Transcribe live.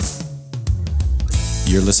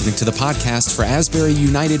You're listening to the podcast for Asbury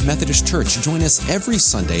United Methodist Church. Join us every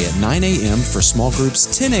Sunday at 9 a.m. for small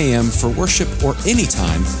groups, 10 a.m. for worship, or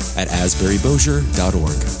anytime at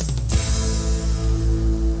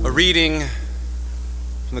asburybosier.org. A reading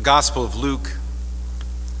from the Gospel of Luke,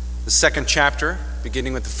 the second chapter,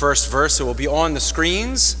 beginning with the first verse. It will be on the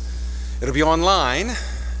screens, it'll be online,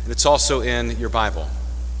 and it's also in your Bible.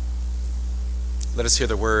 Let us hear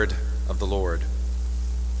the word of the Lord.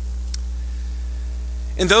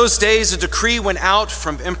 In those days, a decree went out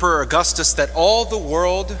from Emperor Augustus that all the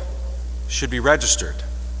world should be registered.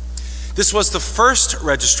 This was the first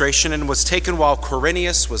registration and was taken while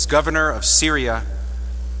Quirinius was governor of Syria.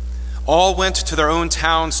 All went to their own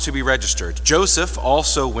towns to be registered. Joseph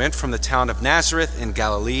also went from the town of Nazareth in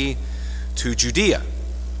Galilee to Judea,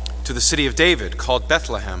 to the city of David called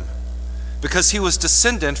Bethlehem, because he was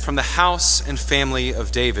descendant from the house and family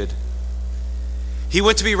of David. He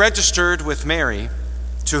went to be registered with Mary,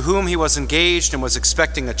 to whom he was engaged and was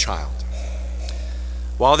expecting a child.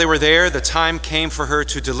 While they were there, the time came for her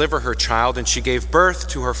to deliver her child, and she gave birth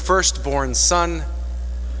to her firstborn son,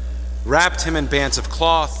 wrapped him in bands of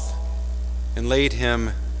cloth, and laid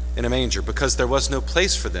him in a manger, because there was no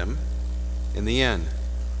place for them in the inn.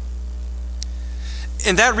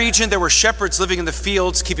 In that region there were shepherds living in the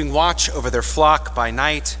fields, keeping watch over their flock by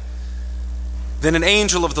night. Then an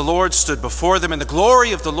angel of the Lord stood before them, and the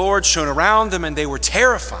glory of the Lord shone around them, and they were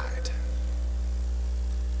terrified.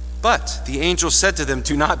 But the angel said to them,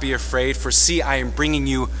 "Do not be afraid, for see, I am bringing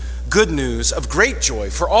you good news of great joy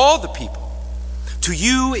for all the people. To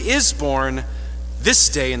you is born this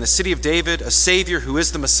day in the city of David a Savior who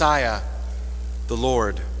is the Messiah, the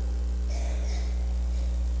Lord.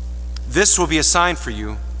 This will be a sign for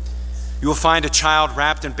you. You will find a child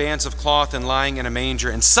wrapped in bands of cloth and lying in a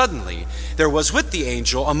manger." And suddenly there was with the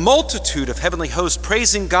angel a multitude of heavenly hosts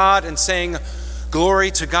praising God and saying,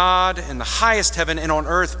 "Glory to God in the highest heaven, and on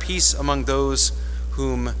earth peace among those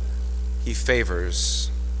whom he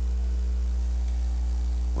favors."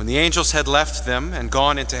 When the angels had left them and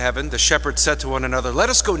gone into heaven, the shepherds said to one another,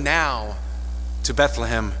 "Let us go now to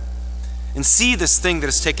Bethlehem and see this thing that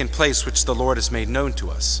has taken place, which the Lord has made known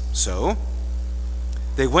to us." So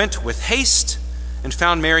they went with haste and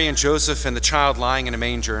found Mary and Joseph and the child lying in a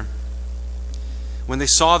manger. When they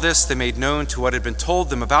saw this, they made known to what had been told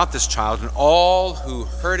them about this child, and all who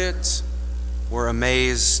heard it were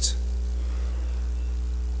amazed.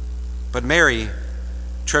 But Mary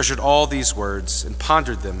treasured all these words and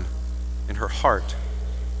pondered them in her heart.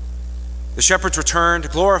 The shepherds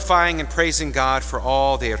returned, glorifying and praising God for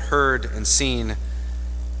all they had heard and seen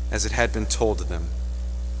as it had been told to them.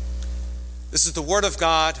 This is the word of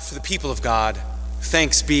God for the people of God.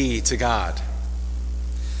 Thanks be to God.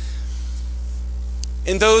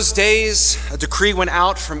 In those days, a decree went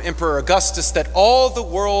out from Emperor Augustus that all the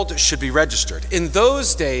world should be registered. In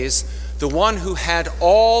those days, the one who had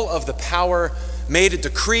all of the power made a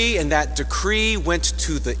decree, and that decree went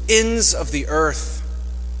to the ends of the earth.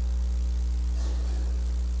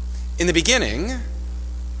 In the beginning,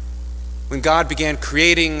 when God began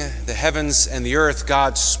creating the heavens and the earth,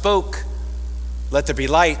 God spoke, "Let there be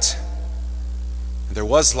light," and there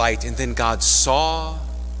was light, and then God saw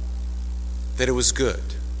that it was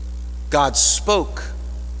good. God spoke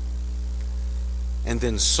and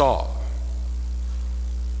then saw.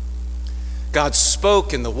 God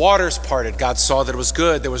spoke and the waters parted. God saw that it was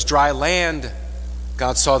good. There was dry land.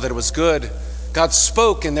 God saw that it was good. God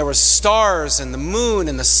spoke and there were stars and the moon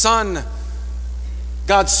and the sun.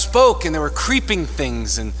 God spoke and there were creeping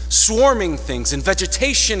things and swarming things and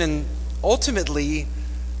vegetation and ultimately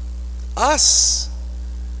us.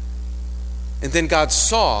 And then God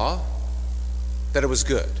saw that it was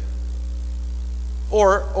good.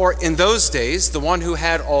 Or in those days, the one who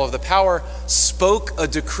had all of the power spoke a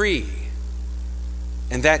decree,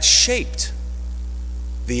 and that shaped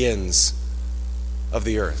the ends of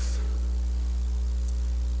the earth.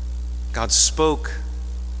 God spoke,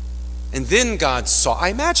 and then God saw. I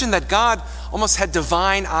imagine that God almost had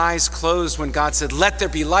divine eyes closed when God said, "Let there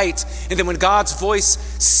be light." And then when God's voice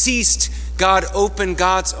ceased, God opened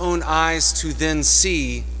God's own eyes to then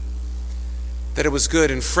see that it was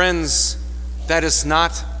good. And friends, that is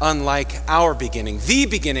not unlike our beginning. The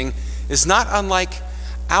beginning is not unlike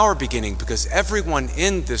our beginning, because everyone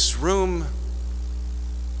in this room,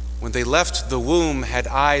 when they left the womb, had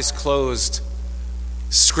eyes closed,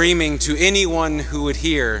 screaming to anyone who would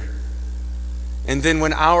hear. And then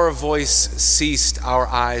when our voice ceased, our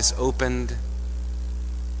eyes opened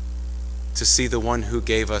to see the one who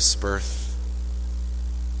gave us birth.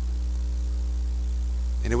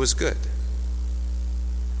 And it was good.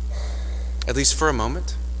 At least for a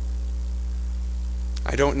moment.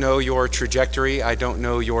 I don't know your trajectory. I don't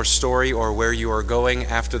know your story or where you are going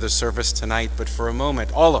after the service tonight, but for a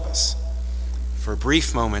moment, all of us, for a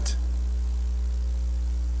brief moment,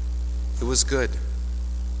 it was good.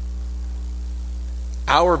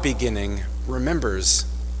 Our beginning remembers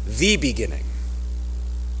the beginning.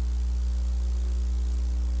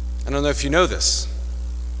 I don't know if you know this,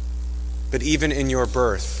 but even in your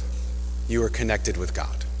birth, you are connected with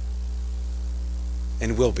God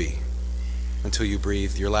and will be until you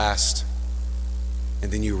breathe your last,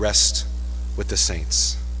 and then you rest with the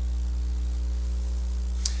saints.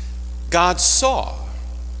 God saw.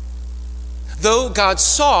 Though God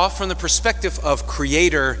saw from the perspective of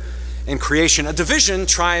creator and creation, a division,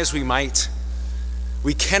 try as we might,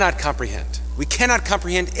 we cannot comprehend. We cannot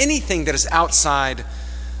comprehend anything that is outside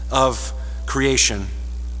of creation.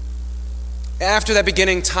 After that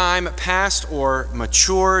beginning, time passed or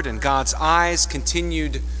matured, and God's eyes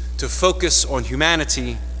continued to focus on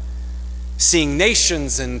humanity, seeing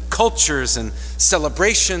nations and cultures and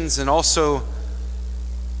celebrations and also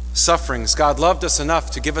sufferings. God loved us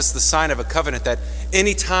enough to give us the sign of a covenant that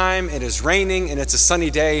anytime it is raining and it's a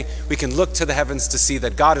sunny day, we can look to the heavens to see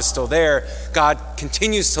that God is still there. God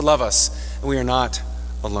continues to love us, and we are not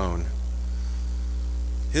alone.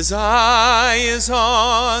 His eye is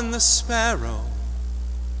on the sparrow,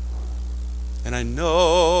 and I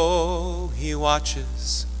know he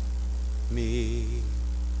watches me.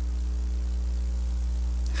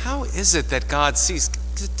 How is it that God sees?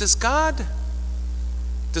 Does God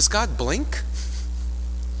blink?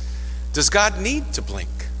 Does God need to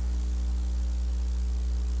blink?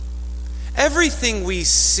 Everything we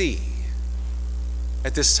see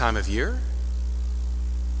at this time of year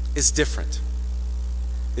is different,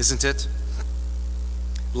 isn't it?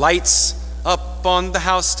 Lights up on the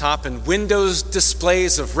housetop and windows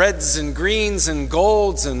displays of reds and greens and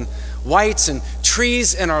golds and whites and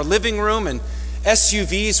trees in our living room and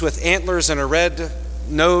SUVs with antlers and a red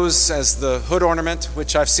nose as the hood ornament,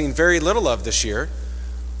 which I've seen very little of this year.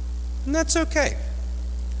 And that's okay.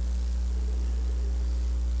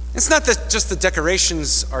 It's not that just the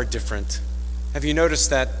decorations are different. Have you noticed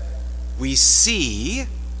that we see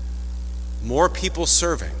more people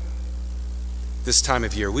serving this time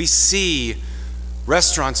of year? We see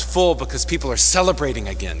restaurants full because people are celebrating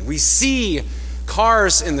again. We see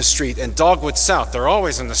cars in the street, and Dogwood South, they're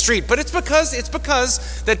always in the street, but it's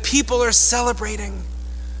because that people are celebrating.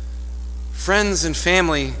 Friends and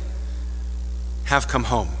family have come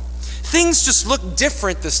home. Things just look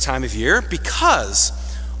different this time of year because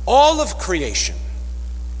all of creation,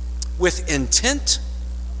 with intent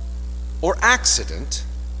or accident,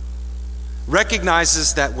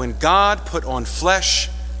 recognizes that when God put on flesh,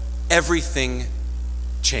 everything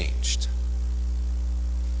changed.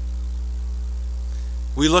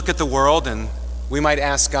 We look at the world and we might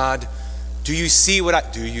ask God, do you see what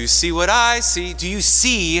I see? Do you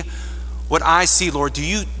see what I see, Lord? Do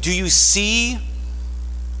you see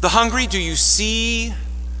the hungry? Do you see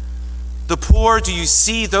the poor? Do you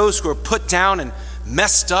see those who are put down and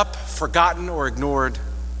messed up, forgotten, or ignored?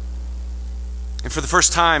 And for the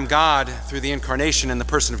first time, God, through the incarnation in the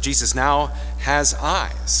person of Jesus, now has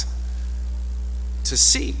eyes to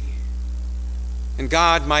see. And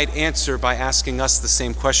God might answer by asking us the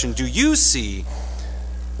same question. Do you see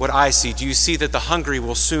what I see? Do you see that the hungry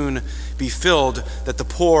will soon be filled, that the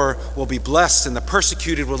poor will be blessed, and the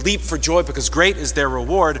persecuted will leap for joy because great is their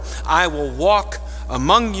reward? I will walk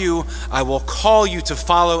among you. I will call you to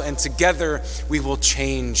follow, and together we will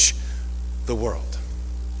change the world.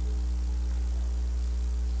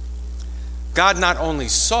 God not only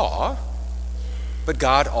saw, but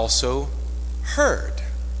God also heard.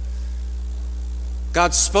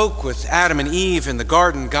 God spoke with Adam and Eve in the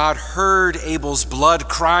garden. God heard Abel's blood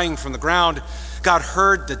crying from the ground. God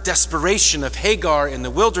heard the desperation of Hagar in the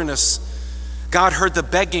wilderness. God heard the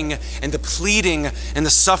begging and the pleading and the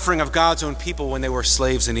suffering of God's own people when they were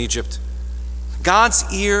slaves in Egypt. God's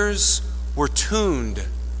ears were tuned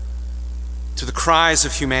to the cries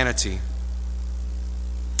of humanity.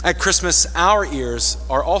 At Christmas, our ears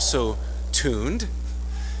are also tuned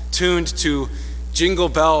to Jingle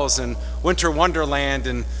Bells and Winter Wonderland,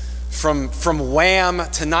 and from Wham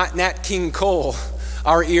to Nat King Cole,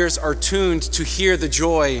 our ears are tuned to hear the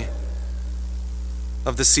joy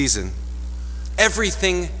of the season.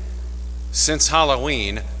 Everything since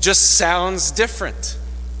Halloween just sounds different.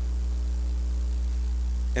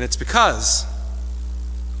 And it's because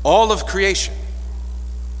all of creation,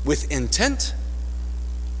 with intent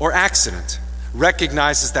or accident,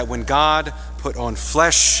 recognizes that when God put on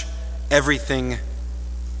flesh, everything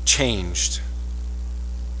changed.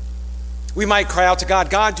 We might cry out to God,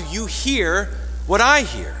 God, do you hear what I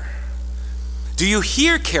hear? Do you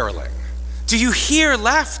hear caroling? Do you hear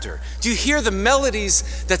laughter? Do you hear the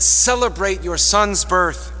melodies that celebrate your son's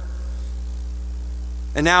birth?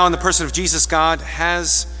 And now in the person of Jesus, God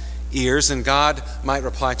has ears, and God might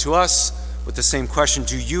reply to us with the same question.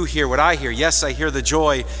 Do you hear what I hear? Yes, I hear the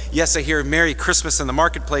joy. Yes, I hear Merry Christmas in the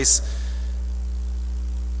marketplace.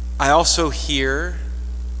 I also hear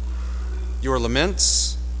your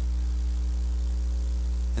laments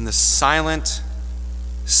and the silent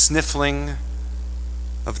sniffling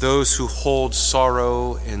of those who hold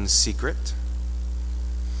sorrow in secret.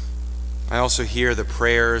 I also hear the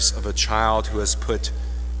prayers of a child who has put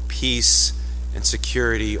peace and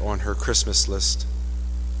security on her Christmas list.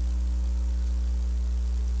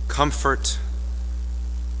 Comfort,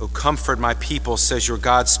 O comfort my people, says your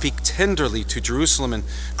God. Speak tenderly to Jerusalem and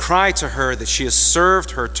cry to her that she has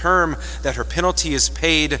served her term, that her penalty is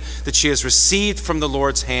paid, that she has received from the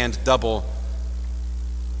Lord's hand double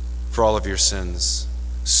for all of your sins.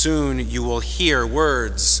 Soon you will hear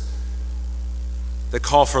words that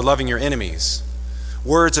call for loving your enemies,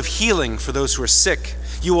 words of healing for those who are sick.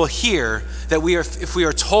 You will hear that if we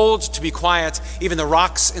are told to be quiet, even the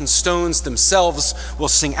rocks and stones themselves will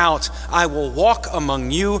sing out, I will walk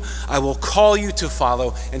among you, I will call you to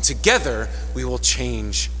follow, and together we will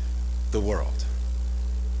change the world.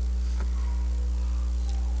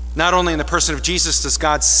 Not only in the person of Jesus does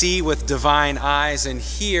God see with divine eyes and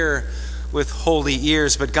hear with holy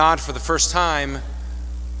ears, but God for the first time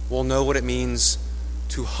will know what it means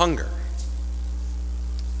to hunger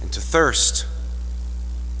and to thirst.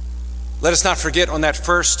 Let us not forget on that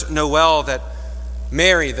first Noel that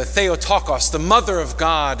Mary, the Theotokos, the mother of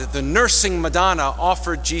God, the nursing Madonna,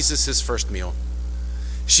 offered Jesus his first meal.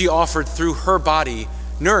 She offered through her body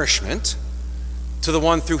nourishment to the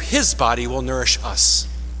one through his body will nourish us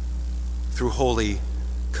through Holy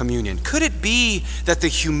Communion. Could it be that the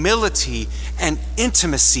humility and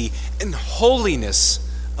intimacy and holiness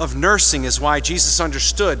of nursing is why Jesus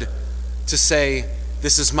understood to say,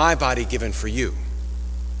 this is my body given for you?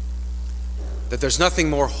 That there's nothing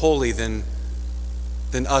more holy than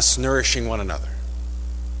us nourishing one another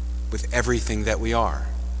with everything that we are.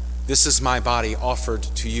 This is my body offered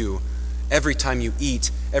to you. Every time you eat,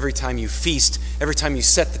 every time you feast, every time you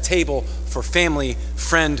set the table for family,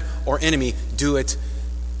 friend, or enemy, do it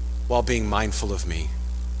while being mindful of me.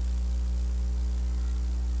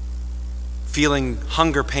 Feeling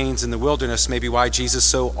hunger pains in the wilderness may be why Jesus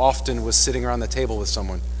so often was sitting around the table with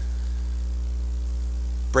someone,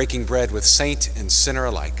 breaking bread with saint and sinner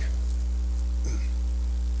alike.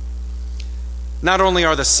 Not only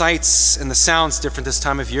are the sights and the sounds different this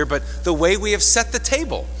time of year, but the way we have set the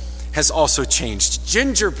table has also changed.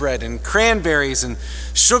 Gingerbread and cranberries and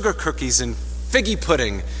sugar cookies and figgy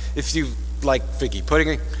pudding, if you like figgy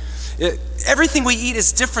pudding. Everything we eat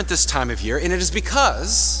is different this time of year, and it is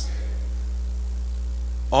because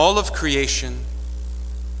all of creation,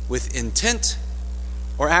 with intent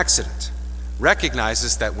or accident,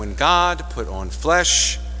 recognizes that when God put on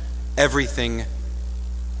flesh, everything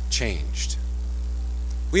changed.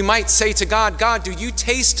 We might say to God, God, do you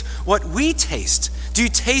taste what we taste? Do you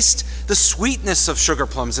taste the sweetness of sugar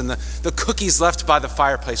plums and the cookies left by the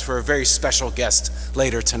fireplace for a very special guest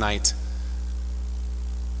later tonight?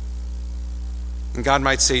 And God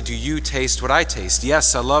might say, do you taste what I taste?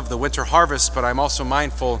 Yes, I love the winter harvest, but I'm also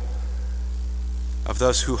mindful of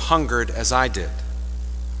those who hungered as I did.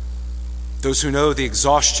 Those who know the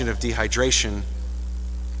exhaustion of dehydration.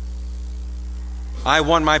 I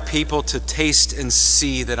want my people to taste and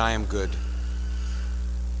see that I am good.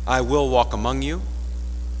 I will walk among you.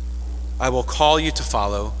 I will call you to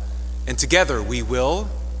follow, and together we will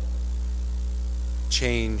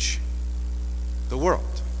change the world.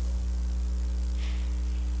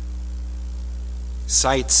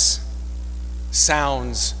 Sights,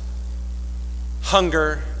 sounds,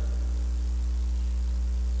 hunger,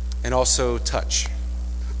 and also touch.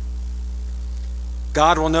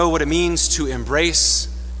 God will know what it means to embrace.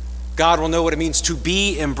 God will know what it means to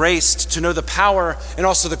be embraced, to know the power and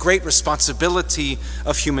also the great responsibility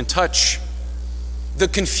of human touch, the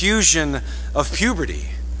confusion of puberty,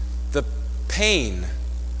 the pain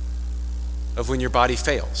of when your body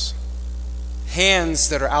fails. Hands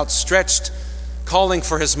that are outstretched, calling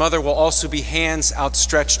for his mother, will also be hands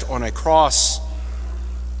outstretched on a cross,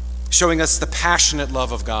 showing us the passionate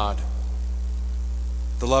love of God,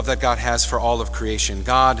 the love that God has for all of creation.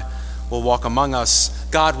 God will walk among us.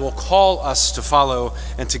 God will call us to follow,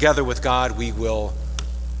 and together with God, we will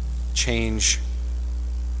change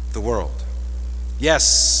the world.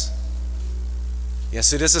 Yes,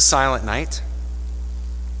 it is a silent night,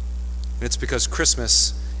 and it's because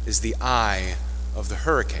Christmas is the eye of the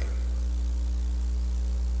hurricane.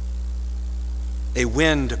 A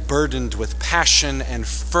wind burdened with passion and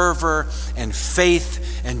fervor and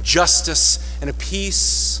faith and justice and a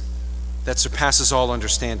peace that surpasses all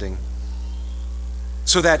understanding.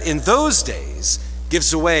 So that in those days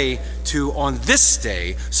gives way to on this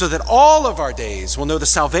day, so that all of our days will know the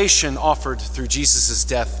salvation offered through Jesus'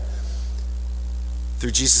 death,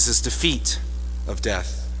 through Jesus' defeat of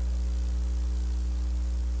death.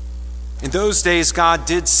 In those days, God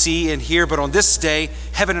did see and hear, but on this day,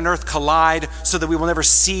 heaven and earth collide so that we will never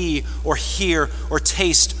see or hear or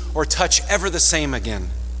taste or touch ever the same again.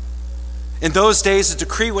 In those days, a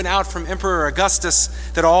decree went out from Emperor Augustus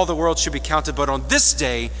that all the world should be counted, but on this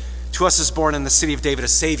day, to us is born in the city of David a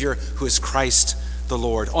Savior who is Christ the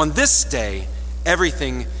Lord. On this day,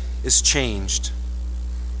 everything is changed.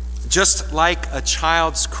 Just like a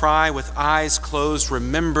child's cry with eyes closed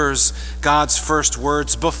remembers God's first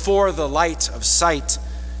words before the light of sight,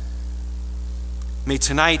 may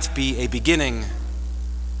tonight be a beginning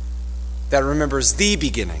that remembers the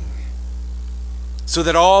beginning, so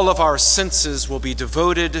that all of our senses will be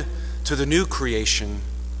devoted to the new creation,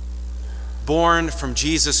 born from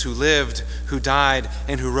Jesus who lived, who died,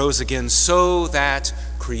 and who rose again, so that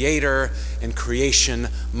Creator and creation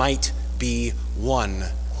might be one.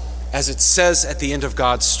 As it says at the end of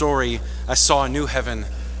God's story, I saw a new heaven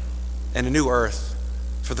and a new earth.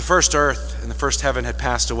 For the first earth and the first heaven had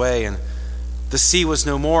passed away, and the sea was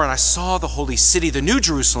no more. And I saw the holy city, the new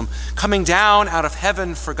Jerusalem, coming down out of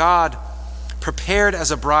heaven for God, prepared as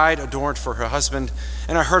a bride adorned for her husband.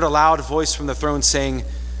 And I heard a loud voice from the throne saying,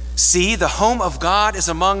 "See, the home of God is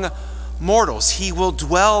among mortals. He will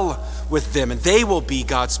dwell with them, and they will be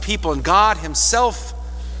God's people, and God himself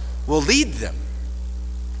will lead them.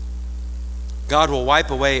 God will wipe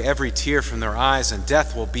away every tear from their eyes, and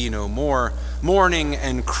death will be no more. Mourning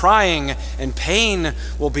and crying and pain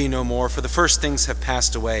will be no more, for the first things have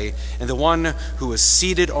passed away." And the one who was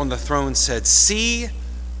seated on the throne said, "See,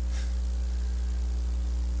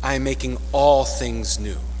 I am making all things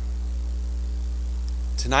new."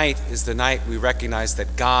 Tonight is the night we recognize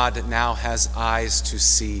that God now has eyes to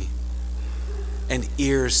see and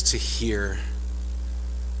ears to hear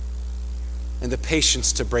and the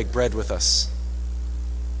patience to break bread with us,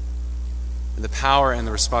 and the power and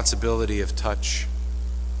the responsibility of touch,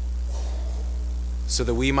 so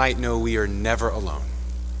that we might know we are never alone,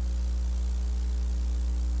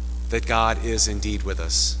 that God is indeed with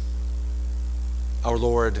us, our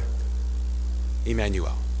Lord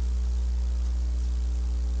Emmanuel.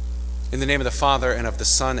 In the name of the Father, and of the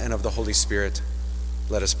Son, and of the Holy Spirit,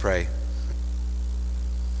 let us pray.